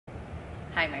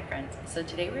Hi my friends, so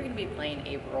today we're going to be playing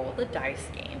a roll the dice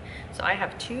game. So I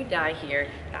have 2 die here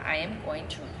that I am going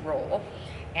to roll,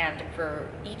 and for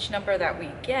each number that we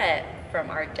get from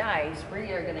our dice,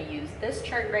 we are going to use this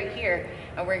chart right here,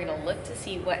 and we're going to look to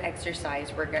see what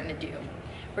exercise we're going to do.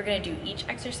 We're going to do each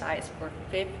exercise for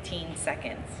 15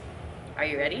 seconds. Are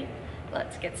you ready?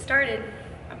 Let's get started.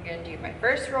 I'm going to do my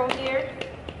first roll here,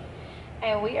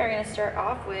 and we are going to start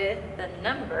off with the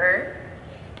number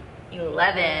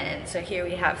 11. So here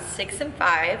we have 6 and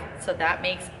 5, so that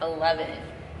makes 11.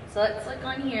 So let's look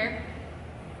on here.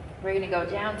 We're gonna go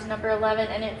down to number 11,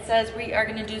 and it says we are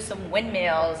gonna do some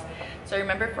windmills. So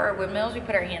remember, for our windmills, we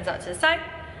put our hands out to the side,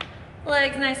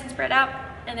 legs nice and spread out,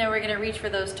 and then we're gonna reach for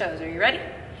those toes. Are you ready?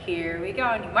 Here we go.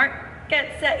 On your mark,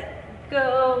 get set,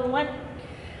 go. 1,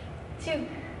 2,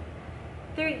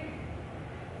 3,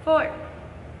 4,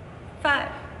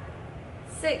 5,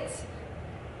 6,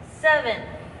 7,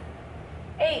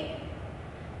 8,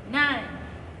 9,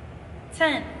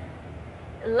 10,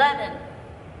 11,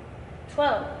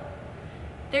 12,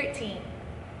 13,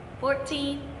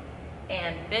 14,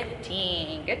 and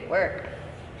 15. Good work.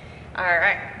 All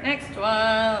right, next one.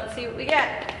 Let's see what we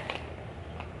got.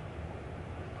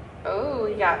 Oh,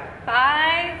 we got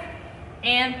 5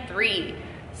 and 3.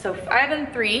 So 5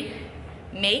 and 3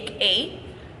 make 8.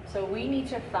 So we need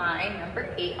to find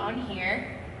number 8 on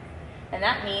here. And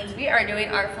that means we are doing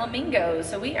our flamingos.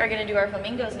 So we are gonna do our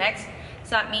flamingos next.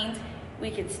 So that means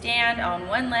we could stand on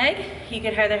one leg. You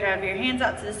could either have your hands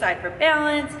out to the side for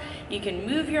balance. You can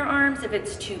move your arms if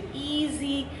it's too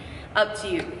easy. Up to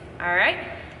you. All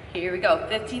right, here we go.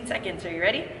 15 seconds, are you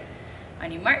ready?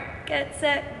 On your mark, get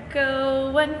set,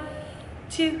 go. 1,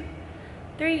 2,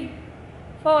 3,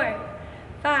 4,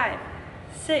 5,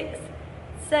 6,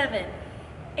 7,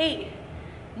 8,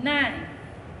 9,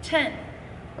 10,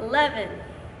 11,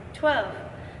 12,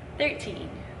 13,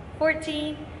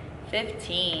 14,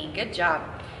 15. Good job.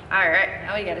 All right,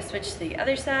 now we got to switch to the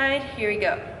other side. Here we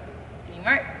go. On your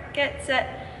mark, get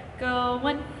set, go.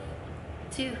 1,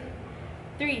 2,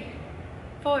 3,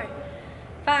 4,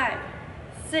 5,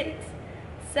 6,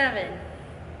 7,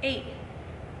 8,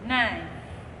 9,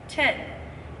 10,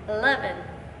 11,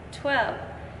 12,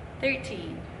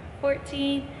 13,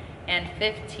 14, and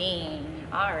 15.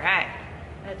 All right.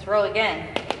 Let's roll again.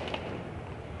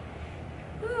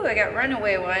 Ooh, I got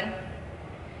runaway one.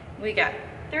 We got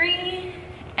 3,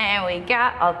 and we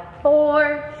got a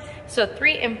 4. So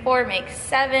 3 and 4 make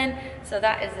 7. So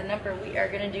that is the number we are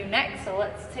gonna do next. So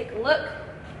let's take a look.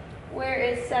 Where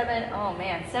is 7? Oh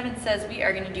man, 7 says we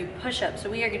are gonna do push-ups. So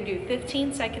we are gonna do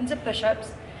 15 seconds of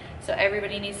push-ups. So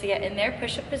everybody needs to get in their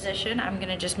push-up position. I'm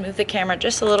gonna just move the camera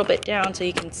just a little bit down so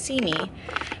you can see me.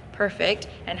 Perfect,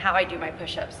 and how I do my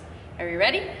push-ups. Are you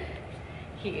ready?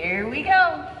 Here we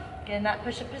go. Get in that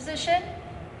push-up position.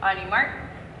 On your mark,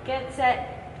 get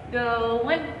set, go.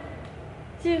 1,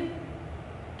 2,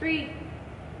 3,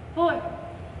 4,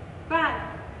 5,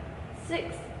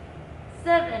 6,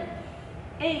 7,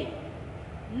 8,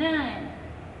 9,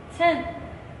 10,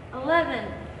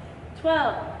 11,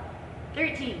 12,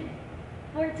 13,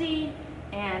 14,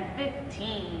 and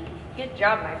 15. Good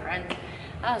job, my friends.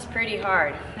 That was pretty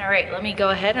hard. All right, let me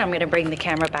go ahead. I'm gonna bring the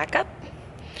camera back up.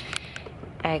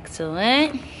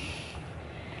 Excellent.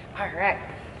 All right,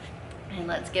 and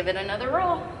let's give it another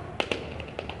roll.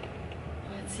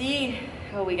 Let's see.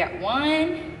 Oh, we got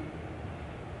 1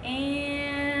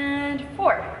 and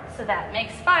 4. So that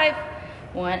makes 5.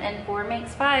 1 and 4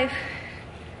 makes 5.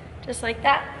 Just like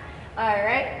that. All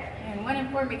right, and 1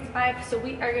 and 4 makes 5. So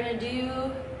we are gonna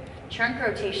do trunk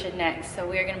rotation next. So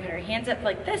we are gonna put our hands up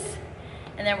like this,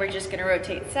 and then we're just gonna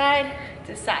rotate side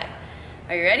to side.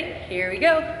 Are you ready? Here we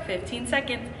go, 15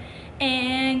 seconds.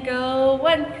 And go.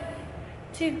 1,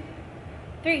 2,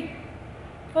 3,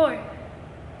 4,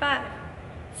 5,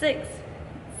 6,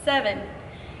 7,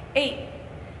 8,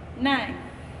 9,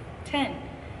 10,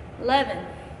 11,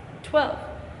 12,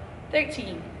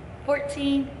 13,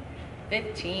 14,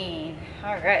 15.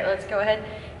 All right, let's go ahead,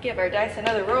 give our dice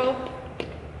another roll.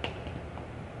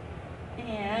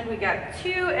 And we got 2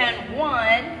 and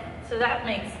 1, so that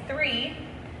makes 3.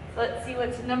 So let's see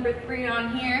what's number 3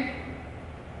 on here.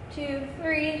 2,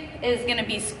 3 is gonna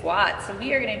be squats. So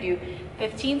we are gonna do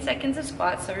 15 seconds of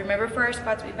squats. So remember, for our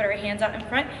squats, we put our hands out in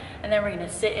front, and then we're gonna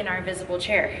sit in our invisible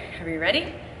chair. Are we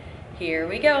ready? Here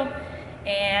we go.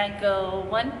 And go.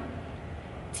 1,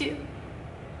 2,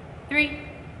 3,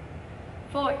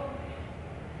 4,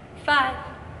 5,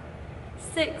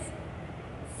 6,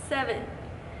 7,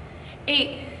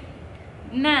 8,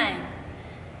 9,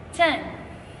 10,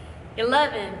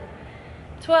 11,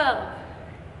 12,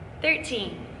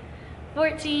 13,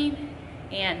 14,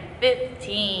 and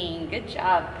 15. Good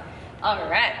job. All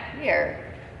right, we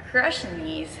are crushing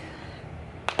these.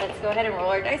 Let's go ahead and roll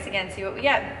our dice again, see what we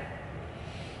get.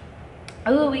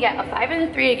 Oh, we got a 5 and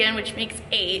a 3 again, which makes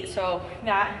 8. So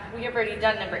that we have already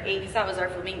done number 8 because that was our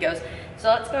flamingos. So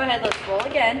let's go ahead, let's roll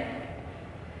again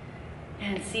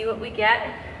and see what we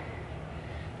get.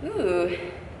 Ooh,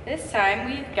 this time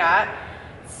we've got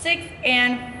 6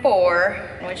 and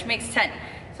 4, which makes 10.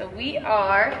 So we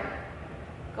are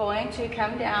going to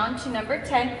come down to number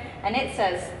 10, and it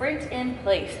says sprint in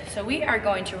place. So we are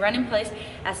going to run in place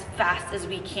as fast as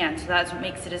we can. So that's what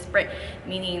makes it a sprint,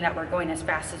 meaning that we're going as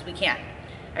fast as we can.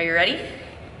 Are you ready?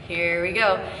 Here we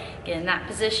go. Get in that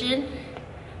position.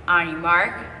 On your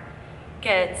mark,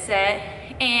 get set,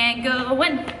 and go.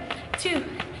 1, 2,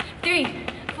 3,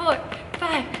 4,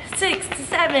 5, 6,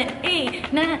 7,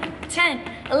 8, 9,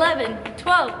 10, 11,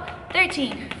 12,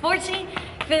 13, 14,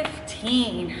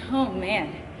 15. Oh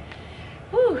man.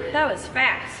 Whew, that was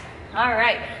fast. All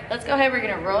right, let's go ahead. We're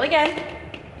gonna roll again.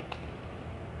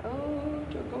 Oh,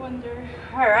 don't go under.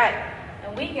 All right,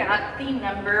 and we got the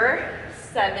number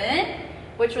 7,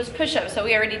 which was push-ups. So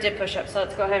we already did push-ups. So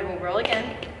let's go ahead and we'll roll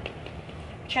again.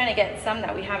 I'm trying to get some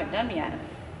that we haven't done yet.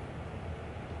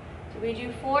 Did we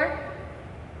do 4?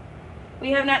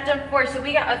 We have not done 4. So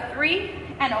we got a 3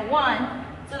 and a 1.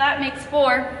 So that makes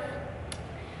 4.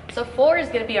 So 4 is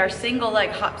gonna be our single leg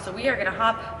hop. So we are gonna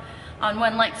hop on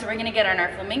one leg. So we're gonna get on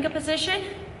our flamingo position,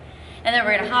 and then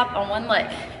we're gonna hop on one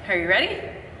leg. Are you ready?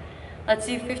 Let's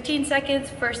do 15 seconds,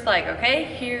 first leg, okay?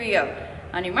 Here we go.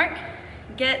 On your mark,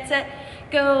 get set,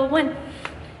 go. 1,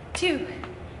 2,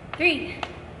 3,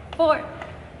 4,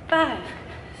 5,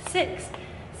 6,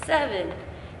 7,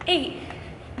 8,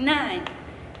 9,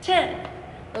 10,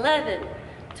 11,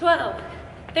 12,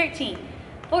 13,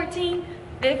 14,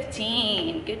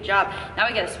 15. Good job. Now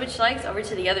we gotta switch legs over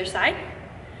to the other side.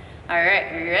 All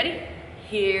right, are you ready?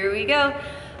 Here we go.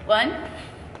 1,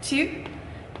 2,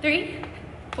 3,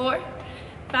 4,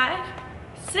 5,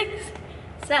 6,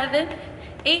 7,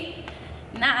 8,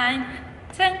 9,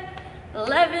 10,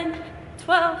 11,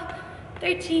 12,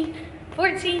 13,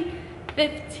 14,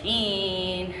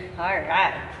 15. All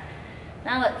right.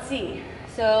 Now let's see.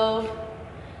 So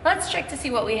let's check to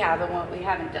see what we have and what we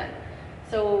haven't done.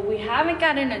 So we haven't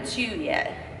gotten a 2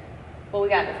 yet, but we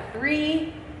got a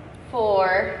 3,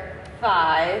 4,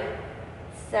 5,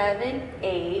 7,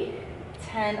 8,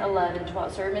 10, 11,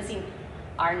 12. So we're missing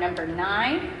our number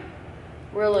 9.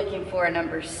 We're looking for a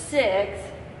number 6,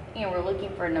 and we're looking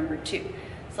for a number 2.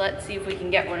 So let's see if we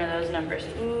can get one of those numbers.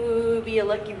 Ooh, be a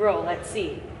lucky roll. Let's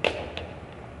see.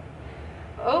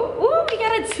 Oh, ooh, we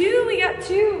got a 2. We got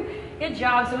 2. Good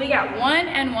job. So we got 1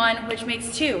 and 1, which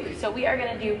makes 2. So we are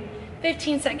going to do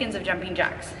 15 seconds of jumping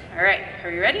jacks. All right,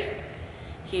 are you ready?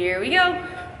 Here we go.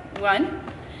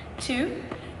 1, 2,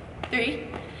 3,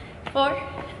 4,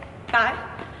 5,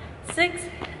 6,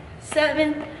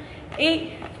 7,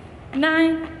 8,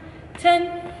 9,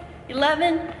 10,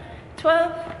 11,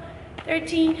 12,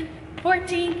 13,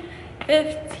 14,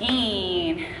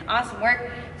 15. Awesome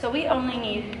work. So we only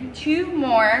need 2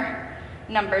 more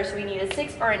numbers. We need a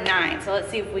 6 or a 9. So let's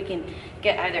see if we can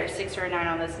get either a 6 or a 9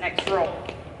 on this next roll.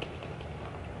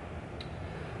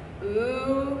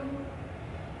 Ooh.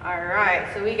 All right,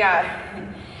 so we've got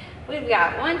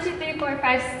 1, 2, 3, 4,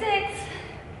 5, 6,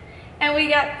 and we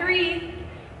got 3,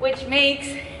 which makes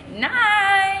 9.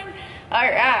 All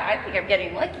right, I think I'm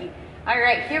getting lucky. All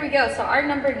right, here we go. So our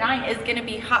number 9 is gonna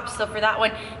be hops. So for that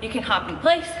one, you can hop in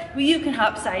place, you can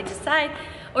hop side to side,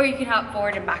 or you can hop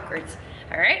forward and backwards.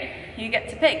 All right, you get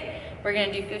to pick. We're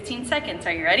gonna do 15 seconds.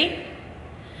 Are you ready?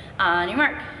 On your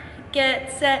mark,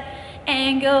 get set,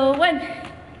 and go. 1,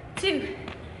 2,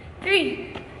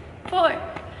 3, 4,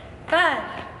 5,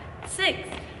 6,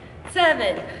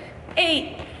 7,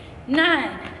 8,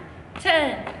 9,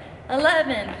 10,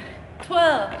 11,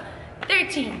 12,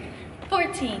 13,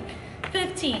 14,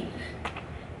 15.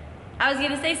 I was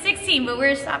gonna say 16, but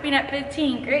we're stopping at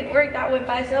 15. Great work, that went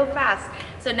by so fast.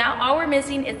 So now all we're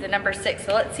missing is the number 6.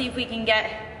 So let's see if we can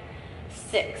get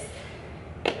 6.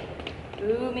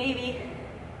 Ooh, maybe.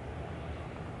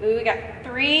 Ooh, we got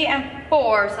 3 and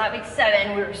 4, so that makes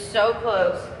 7. We were so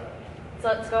close. So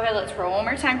let's go ahead, let's roll one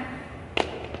more time.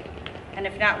 And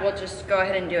if not, we'll just go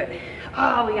ahead and do it.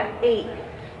 Oh, we got 8.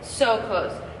 So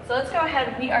close. So let's go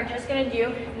ahead. We are just gonna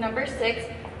do number 6,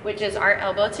 which is our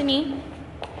elbow to knee.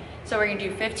 So we're gonna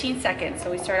do 15 seconds. So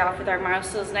we start off with our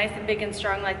milestones nice and big and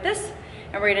strong like this,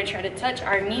 and we're gonna try to touch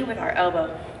our knee with our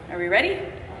elbow. Are we ready?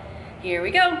 Here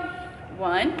we go.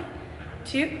 1,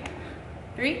 2,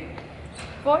 3,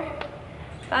 4,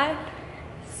 5,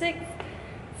 6,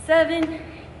 7,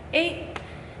 8,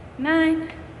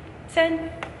 9,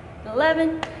 10,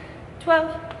 11,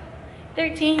 12,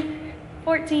 13,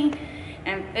 14,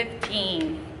 and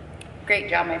 15. Great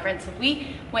job, my friends. So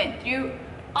we went through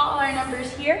all our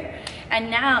numbers here. And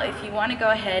now if you want to go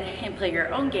ahead and play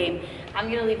your own game, I'm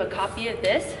going to leave a copy of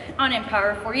this on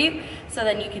Empower for you so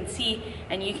then you can see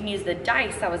and you can use the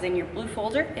dice that was in your blue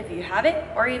folder if you have it,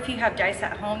 or if you have dice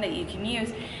at home that you can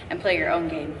use and play your own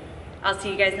game. I'll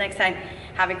see you guys next time.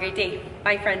 Have a great day.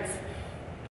 Bye, friends.